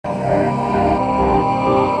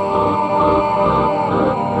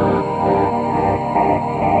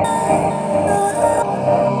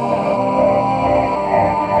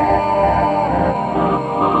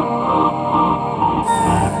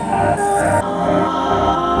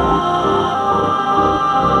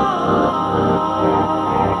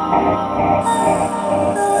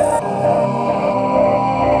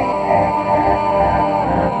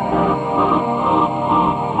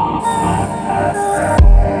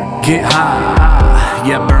Get high,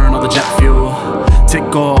 yeah, burn all the jet fuel.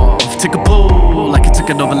 Take off, take a pull, like you took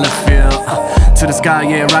it over left field. To the sky,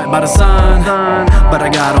 yeah, right by the sun. But I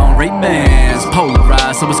got on Ray-Bans,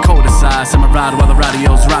 polarized, so it's cold inside. So I ride while the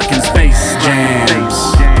radio's rocking Space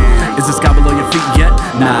Jamz. Is the sky below your feet yet?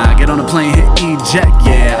 Nah, get on a plane, hit eject,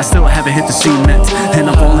 yeah. I still haven't hit the cement, and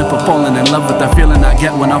I'm falling for falling in love with that feeling I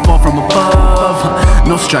get when I fall from above.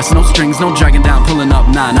 No stress, no strings, no dragging down, pulling up,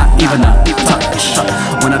 nah, not even a touch.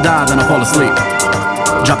 When I die, then I fall asleep.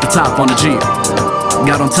 Drop the top on the Jeep.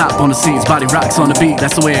 Got on top on the seats, body rocks on the beat,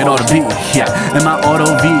 that's the way it ought to be, yeah. In my auto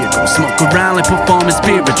vehicle, smoke around like performing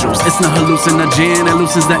spirituals. It's no hallucinogen, it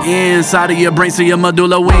loosens the inside of your brain so your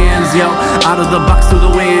medulla wins, yo. Out of the box through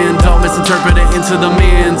the window, misinterpret it into the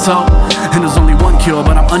mental. And there's only one cure,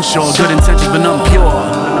 but I'm unsure. Good intentions, but I'm pure.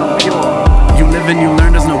 You live and you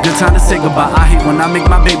learn, there's no good time to say goodbye. I hate when I make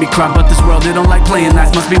my baby cry, but this world, they don't like playing nice.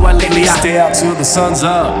 Must be why lately I stay out till the sun's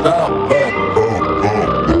up.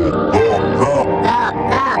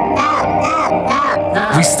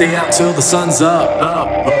 We stay out till the sun's up.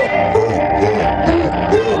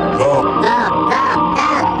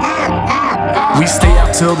 We stay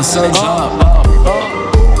out till the sun's up.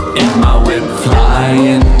 In my whip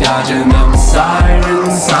flying, dodging them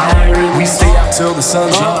sirens. We stay out till the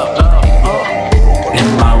sun's up.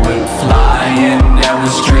 In my whip flying, down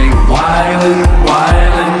the straight wildin',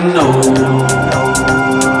 no.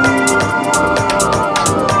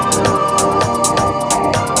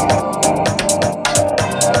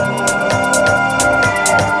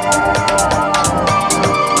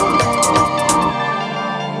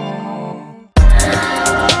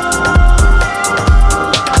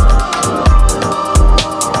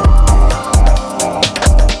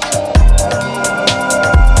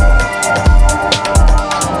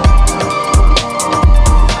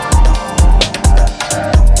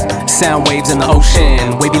 Sound waves in the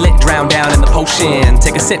ocean, wavy lit, drown down in the potion.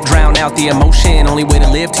 Take a sip, drown out the emotion. Only way to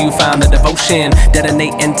live till you find the devotion.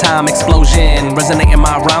 Detonate in time, explosion. Resonate in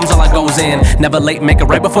my rhymes, all I goes in. Never late, make it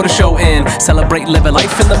right before the show end. Celebrate, living life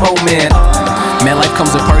in the moment. Man, life comes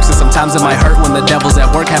with perks and sometimes it might hurt when the devil's at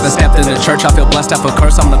work. Haven't stepped in the church, I feel blessed, I feel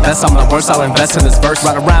cursed. I'm the best, I'm the worst, I'll invest in this verse.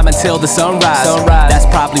 Write a rhyme until the sunrise. That's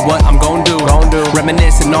probably what I'm gon' do.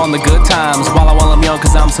 Reminiscing on the good times while I'm young,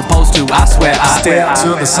 cause I'm supposed to. I swear I stay out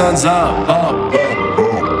till the sun's up.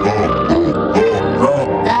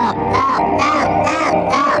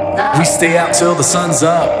 We stay out till the sun's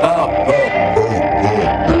up.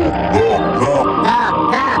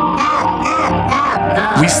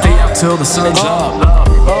 We stay out till the sun's up.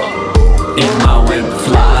 In my whip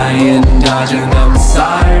flying, dodging them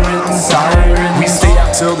sirens. We stay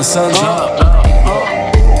out till the sun's up.